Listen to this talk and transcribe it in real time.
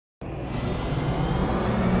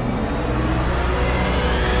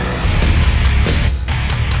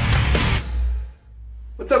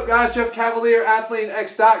What's up guys, Jeff Cavaliere,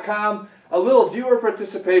 AthleanX.com. A little viewer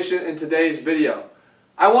participation in today's video.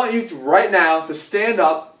 I want you to, right now, to stand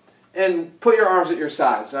up and put your arms at your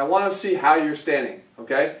sides. And I want to see how you're standing,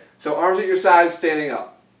 okay? So arms at your sides, standing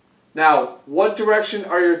up. Now, what direction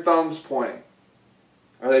are your thumbs pointing?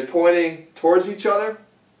 Are they pointing towards each other?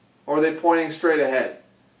 Or are they pointing straight ahead?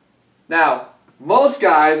 Now, most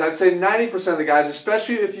guys, I'd say 90% of the guys,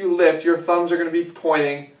 especially if you lift, your thumbs are going to be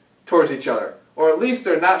pointing towards each other. Or at least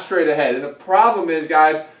they're not straight ahead. And the problem is,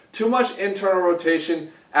 guys, too much internal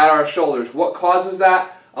rotation at our shoulders. What causes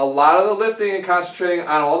that? A lot of the lifting and concentrating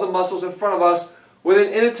on all the muscles in front of us with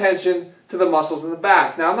an inattention to the muscles in the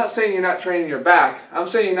back. Now, I'm not saying you're not training your back. I'm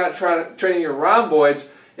saying you're not training your rhomboids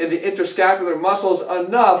and the interscapular muscles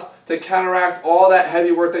enough to counteract all that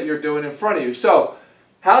heavy work that you're doing in front of you. So,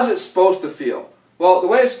 how's it supposed to feel? Well, the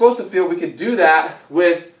way it's supposed to feel, we could do that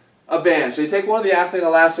with a band. So you take one of the Athlean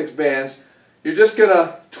Elastics bands, you're just going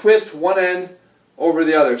to twist one end over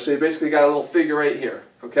the other. So you basically got a little figure eight here,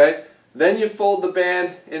 okay? Then you fold the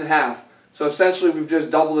band in half. So essentially we've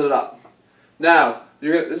just doubled it up. Now,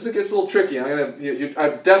 this gets a little tricky. I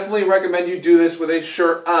definitely recommend you do this with a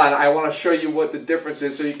shirt on. I want to show you what the difference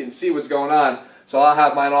is so you can see what's going on. So I'll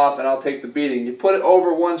have mine off and I'll take the beating. You put it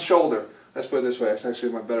over one shoulder. Let's put it this way. It's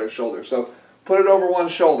actually my better shoulder. So put it over one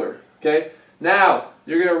shoulder, okay? Now,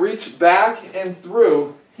 you're going to reach back and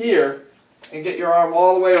through here and get your arm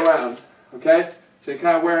all the way around, okay? So you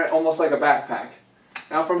kind of wear it almost like a backpack.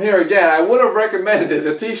 Now from here, again, I would have recommended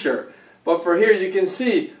a t-shirt, but for here you can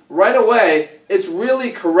see right away it's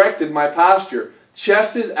really corrected my posture.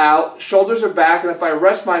 Chest is out, shoulders are back, and if I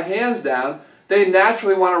rest my hands down, they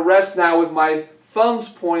naturally want to rest now with my thumbs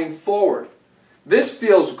pointing forward. This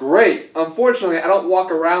feels great. Unfortunately, I don't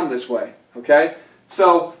walk around this way, okay?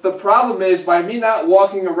 So the problem is, by me not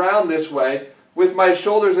walking around this way with my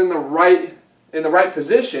shoulders in the right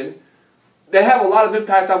position, they have a lot of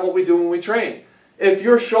impact on what we do when we train. If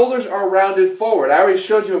your shoulders are rounded forward, I already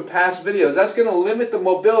showed you in past videos, that's going to limit the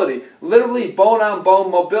mobility, literally bone-on-bone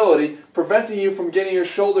mobility, preventing you from getting your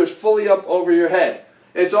shoulders fully up over your head.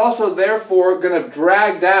 It's also therefore going to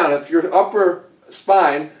drag down. If your upper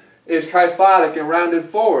spine is kyphotic and rounded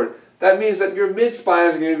forward, that means that your mid-spine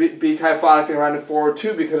is going to be kyphotic and rounded forward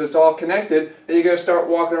too, because it's all connected, and you're going to start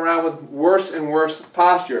walking around with worse and worse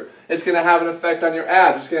posture. It's going to have an effect on your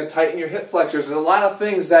abs. It's going to tighten your hip flexors. There's a lot of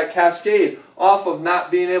things that cascade off of not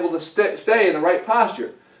being able to stay in the right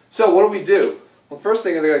posture. So what do? Well, first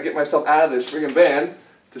thing is I got to get myself out of this friggin' band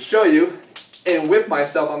to show you and whip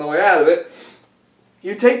myself on the way out of it.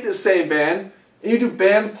 You take this same band and you do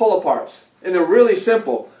band pull-aparts, and they're really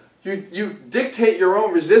simple. You dictate your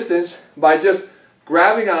own resistance by just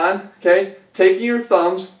grabbing on, okay, taking your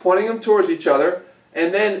thumbs, pointing them towards each other,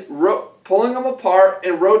 and then pulling them apart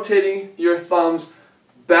and rotating your thumbs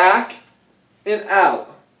back and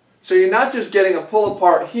out. So you're not just getting a pull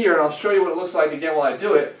apart here, and I'll show you what it looks like again while I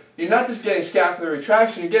do it. You're not just getting scapular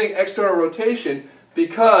retraction, you're getting external rotation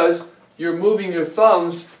because you're moving your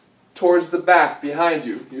thumbs towards the back behind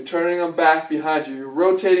you. You're turning them back behind you. You're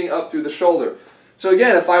rotating up through the shoulder. So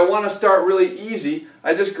again, if I want to start really easy,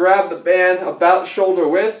 I just grab the band about shoulder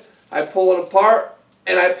width, I pull it apart,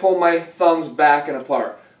 and I pull my thumbs back and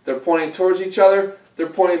apart. They're pointing towards each other, they're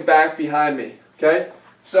pointing back behind me, okay?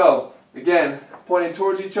 So, again, pointing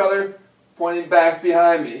towards each other, pointing back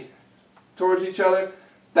behind me. Towards each other,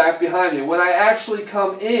 back behind me. When I actually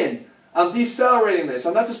come in, I'm decelerating this.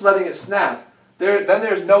 I'm not just letting it snap. Then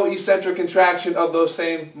there's no eccentric contraction of those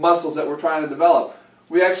same muscles that we're trying to develop.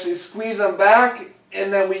 We actually squeeze them back,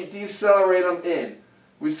 and then we decelerate them in.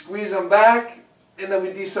 We squeeze them back, and then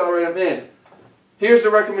we decelerate them in. Here's the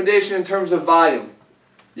recommendation in terms of volume.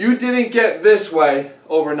 You didn't get this way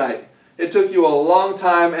overnight. It took you a long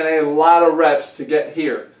time and a lot of reps to get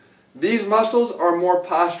here. These muscles are more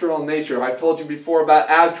postural in nature. I told you before about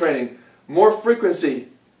ab training. More frequency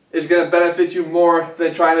is going to benefit you more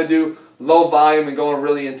than trying to do low volume and going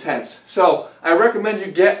really intense. So I recommend you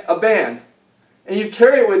get a band and you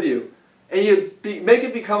carry it with you and you make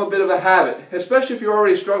it become a bit of a habit, especially if you're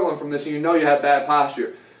already struggling from this and you know you have bad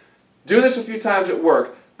posture. Do this a few times at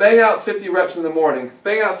work. Bang out 50 reps in the morning.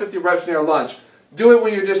 Bang out 50 reps near lunch. Do it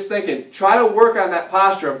when you're just thinking. Try to work on that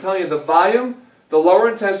posture. I'm telling you, the volume, the lower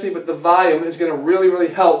intensity, but the volume is going to really, really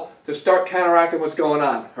help to start counteracting what's going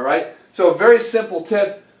on. All right? So a very simple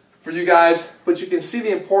tip for you guys, but you can see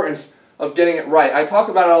the importance of getting it right. I talk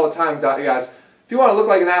about it all the time, guys. If you want to look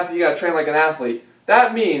like an athlete, you got to train like an athlete.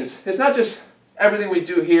 That means it's not just everything we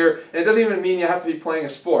do here, and it doesn't even mean you have to be playing a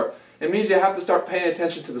sport. It means you have to start paying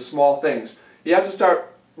attention to the small things. You have to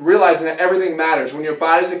start realizing that everything matters. When your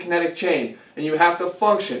body's a kinetic chain and you have to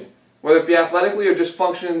function, whether it be athletically or just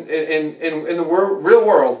function in the real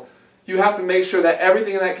world, you have to make sure that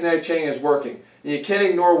everything in that kinetic chain is working. And you can't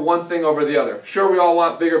ignore one thing over the other. Sure, we all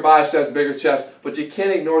want bigger biceps, bigger chest, but you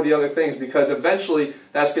can't ignore the other things because eventually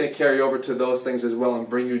that's going to carry over to those things as well and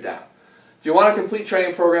bring you down. If you want a complete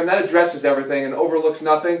training program that addresses everything and overlooks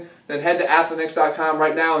nothing, then head to AthleanX.com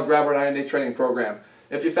right now and grab our 90-day training program.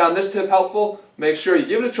 If you found this tip helpful, make sure you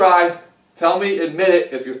give it a try. Tell me, admit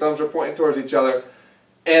it if your thumbs are pointing towards each other,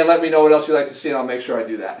 and let me know what else you'd like to see and I'll make sure I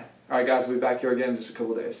do that. Alright guys, we'll be back here again in just a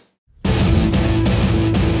couple days.